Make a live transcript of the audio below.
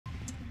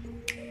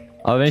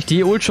Aber wenn ich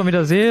die Ult schon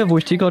wieder sehe, wo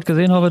ich die gerade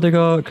gesehen habe,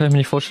 Digga, kann ich mir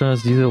nicht vorstellen,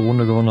 dass ich diese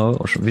Runde gewonnen habe.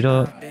 Auch schon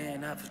wieder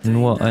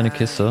nur eine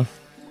Kiste.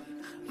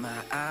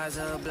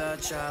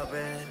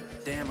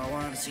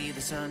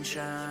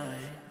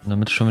 Und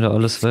damit ist schon wieder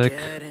alles weg.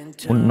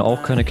 Unten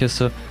auch keine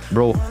Kiste.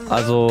 Bro,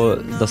 also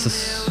das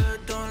ist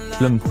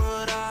schlimm.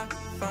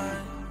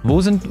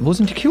 Wo sind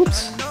die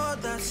Cubes?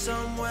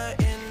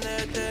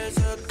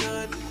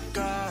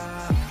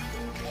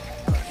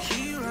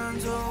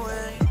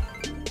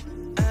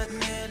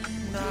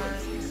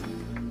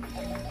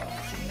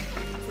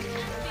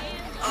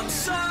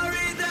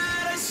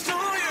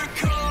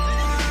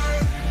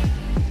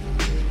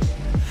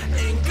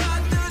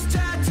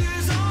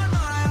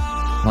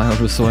 Mein Gott,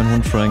 du bist so ein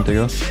Hund, Frank,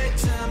 Digga.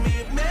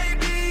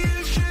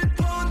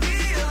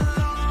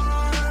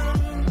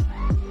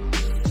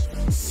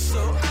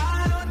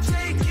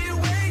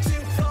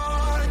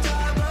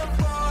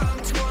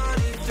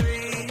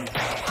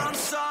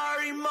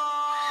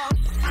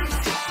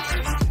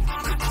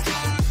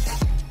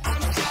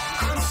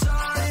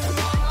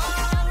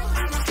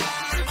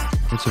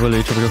 Jetzt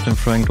überlegt, ob ich auf den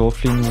Frank drauf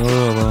fliegen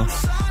soll, aber...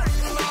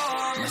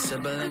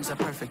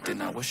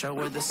 And I wish I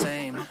were the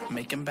same.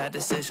 Making bad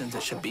decisions,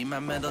 it should be my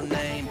middle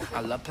name.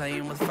 I love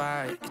playing with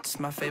fire, it's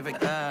my favorite.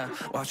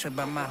 Watch it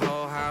burn my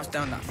whole house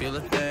down, I feel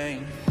a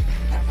thing.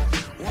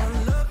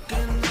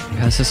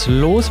 Was ist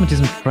los mit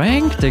diesem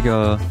Frank,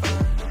 Digga?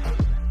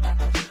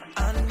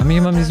 Kann mir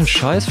jemand mit diesem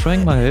scheiß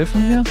Frank mal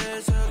helfen hier?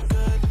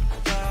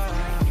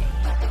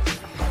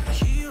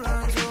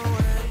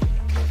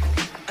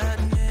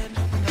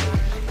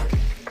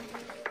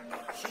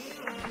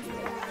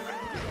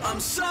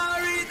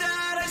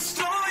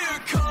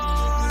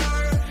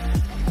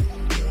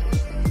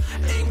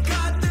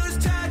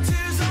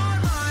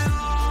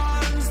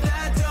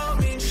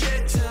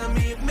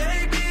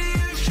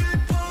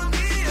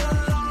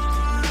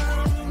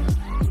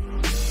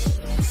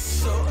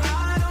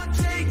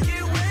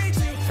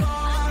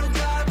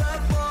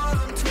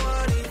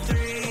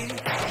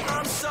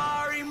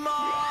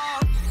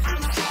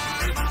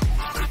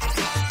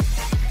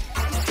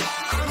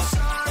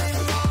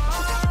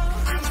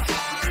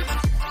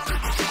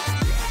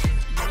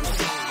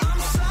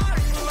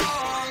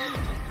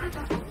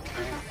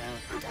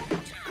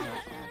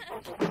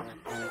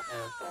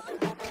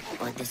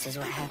 This is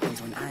what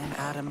happens when I'm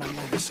out of my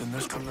medicine.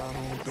 There's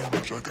collateral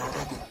damage, I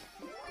gotta go.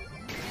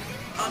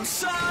 I'm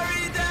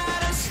sorry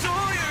that I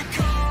stole your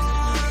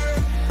car.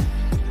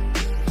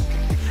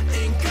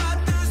 Ain't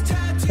got those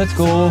tattoos. Let's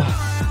go.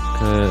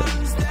 Okay.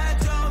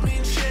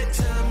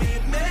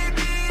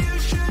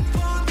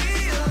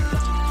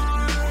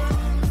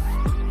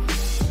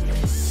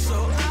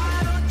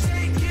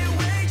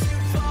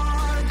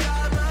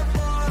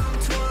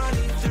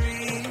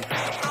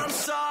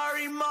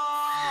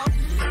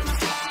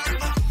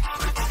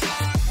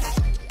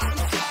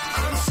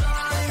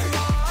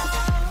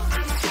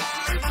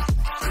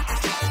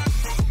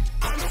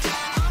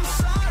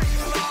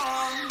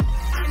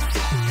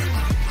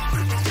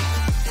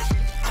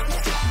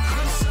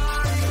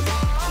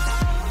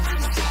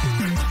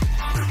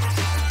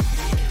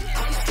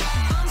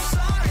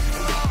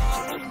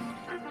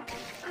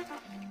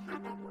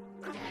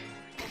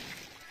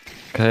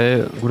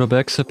 Okay, guter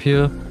Backstep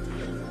hier.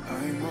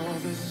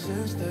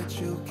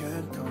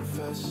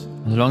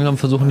 Also langsam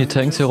versuchen die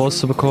Tanks hier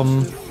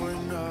rauszubekommen.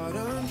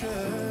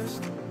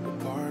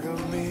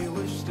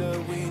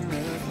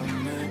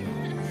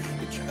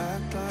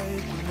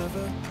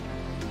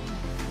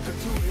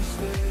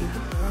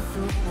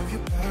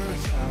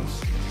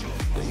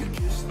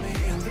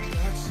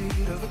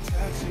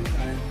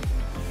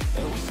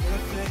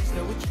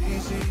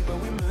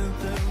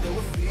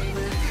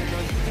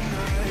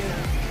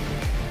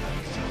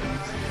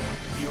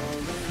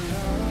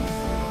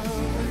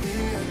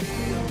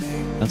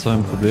 Das war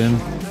ein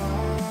Problem.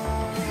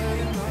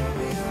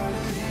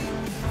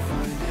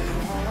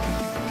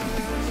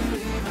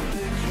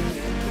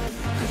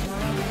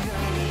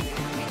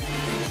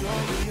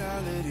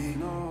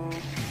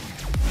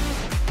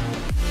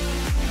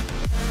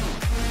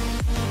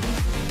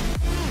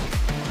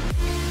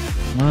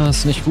 Na, das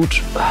ist nicht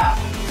gut.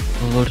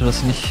 So sollte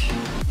das nicht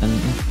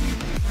enden.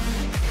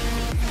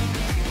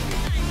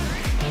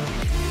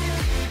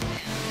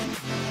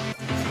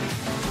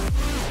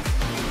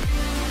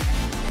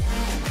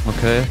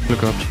 Okay, Glück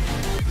gehabt.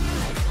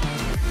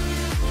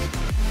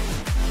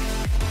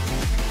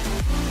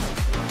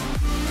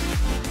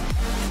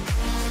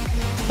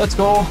 Let's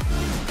go!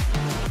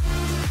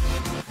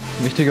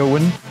 Wichtiger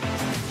Win.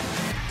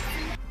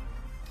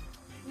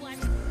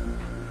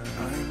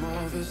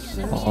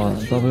 Oh,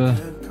 Double.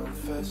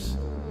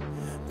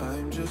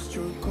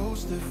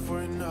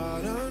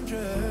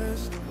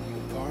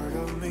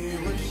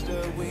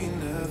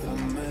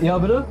 Ja,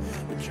 bitte?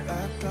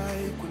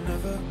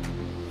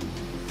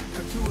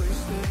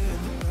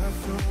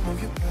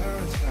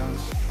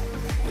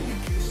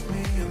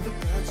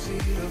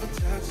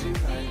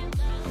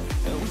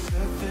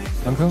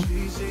 Danke.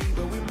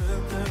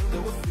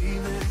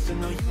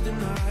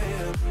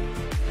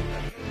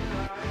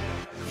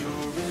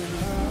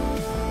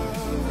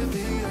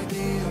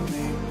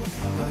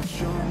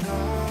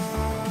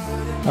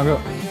 Danke.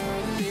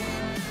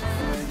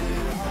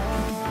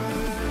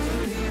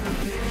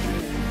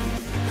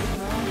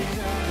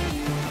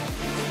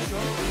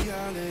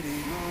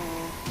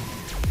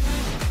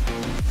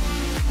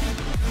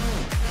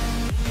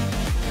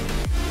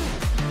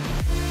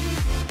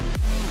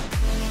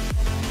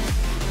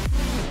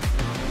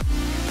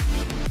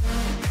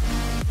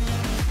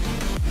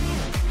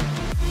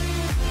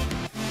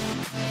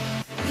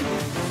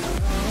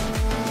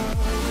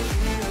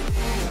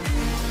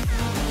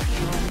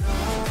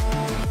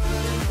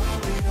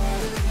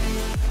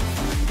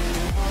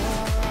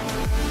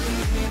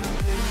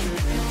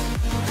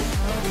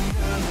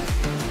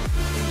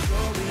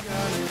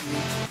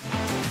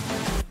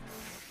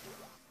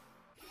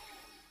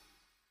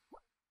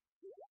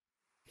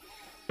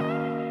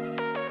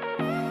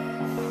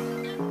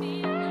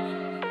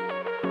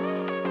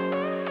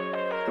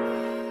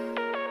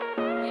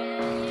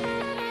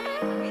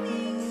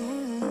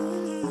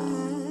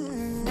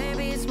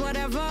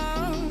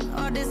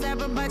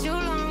 But you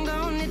long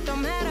gone, it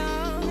don't matter.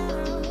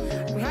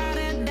 Ride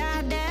or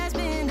die, that's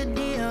been the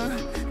deal.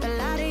 The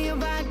light of your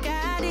back,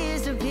 I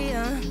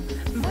disappear.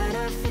 But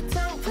if it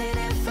don't play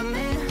that for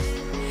me,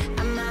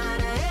 I'm out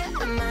of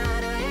it, I'm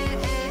out of it.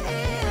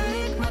 I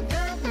lick my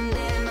gun and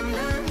then I'm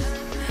done.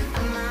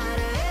 I'm out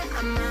of it,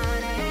 I'm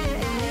out of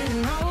it.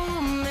 No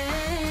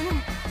man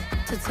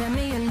to tell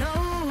me you're no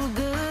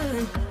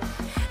good.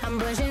 I'm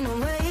brushing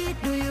away,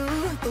 do you,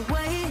 the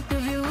weight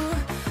of you,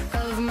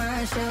 of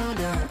my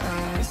shoulder.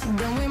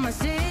 Done with my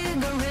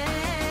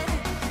cigarette,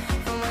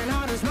 and when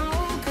all the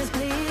smoke is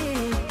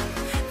clear,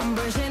 I'm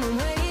brushing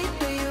away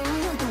to you,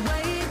 the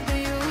weight to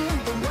you,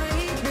 the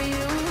weight to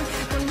you.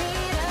 Don't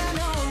need a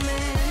no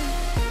man.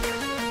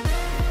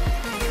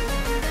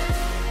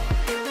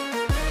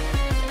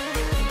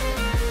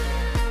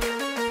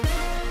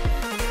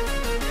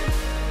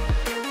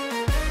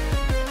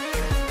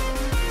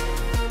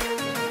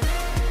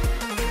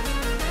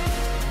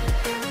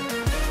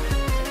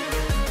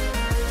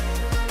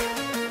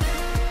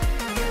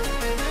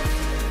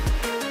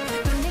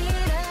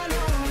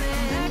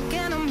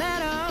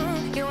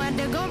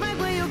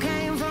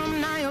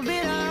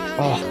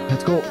 Oh,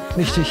 let's go.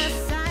 Wichtig.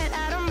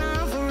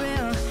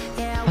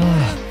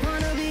 Ah.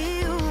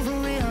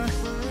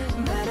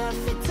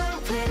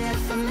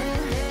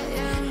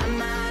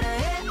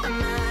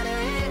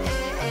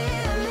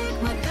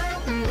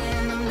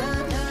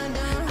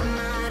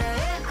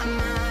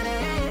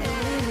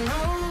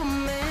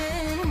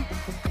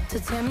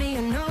 Tell me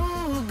you're no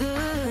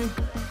good.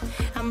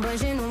 I'm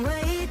brushing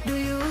away, do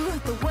you,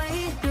 the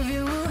weight of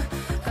you,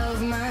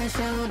 of my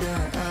shoulder.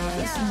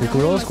 Sieht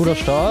gut aus, guter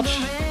Start.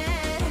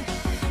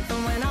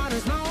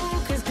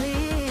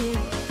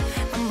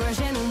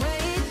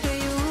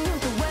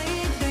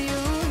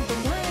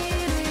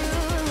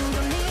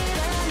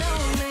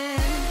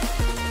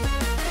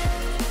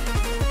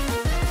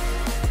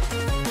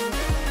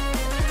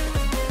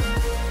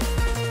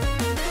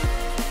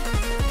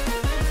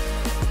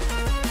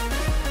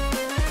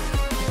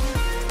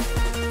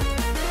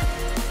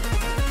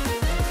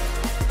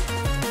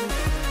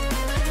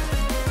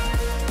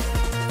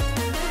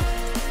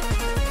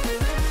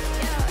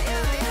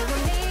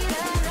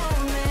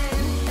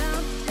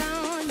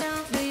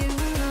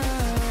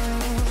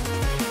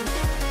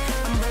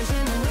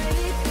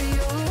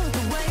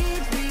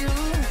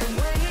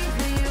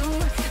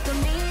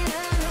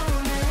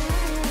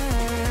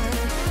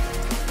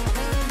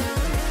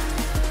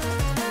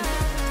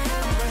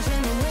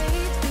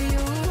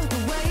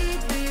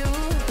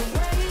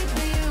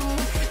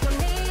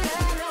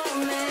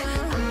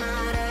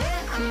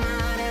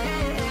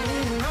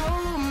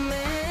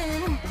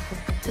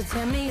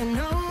 Tell me you're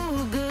no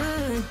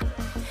good.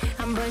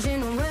 I'm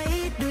brushing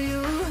away, do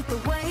you, the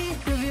weight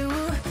of you,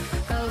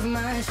 of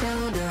my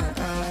shoulder.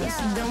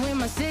 Done with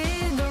my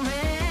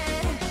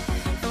cigarette,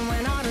 and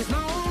when all the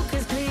smoke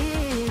is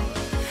clear,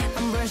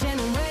 I'm brushing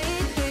away,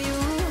 do you,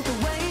 the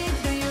weight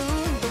of you,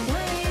 the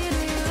weight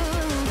of you.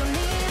 Don't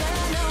need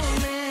a no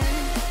man.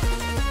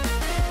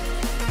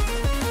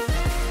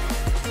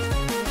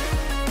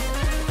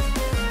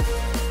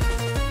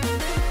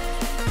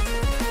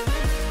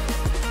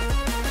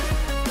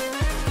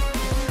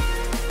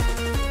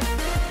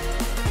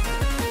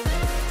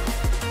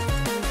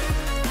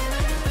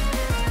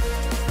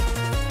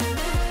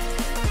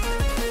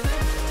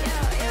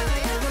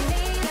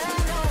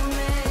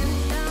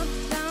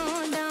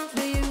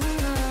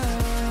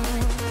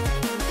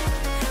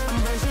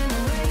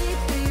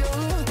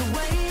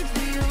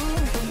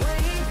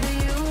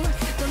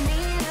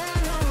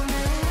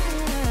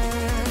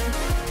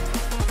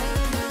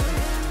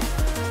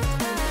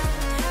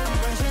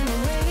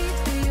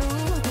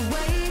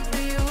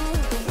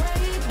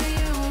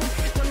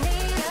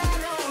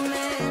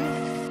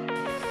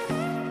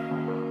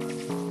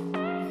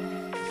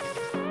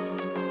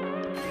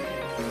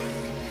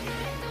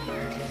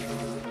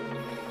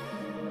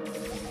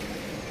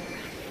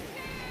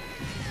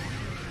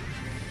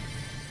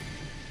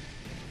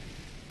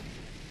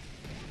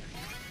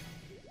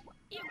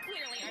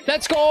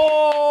 Let's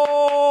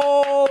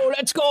go!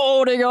 Let's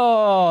go,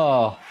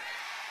 Digga!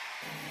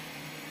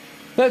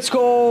 Let's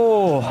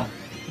go!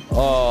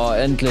 Oh,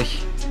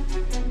 endlich.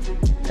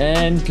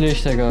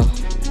 Endlich, Digga.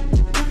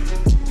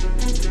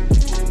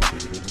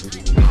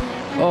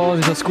 Oh,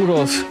 sieht das gut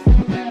aus.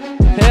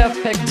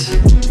 Perfekt.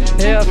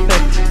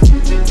 Perfekt.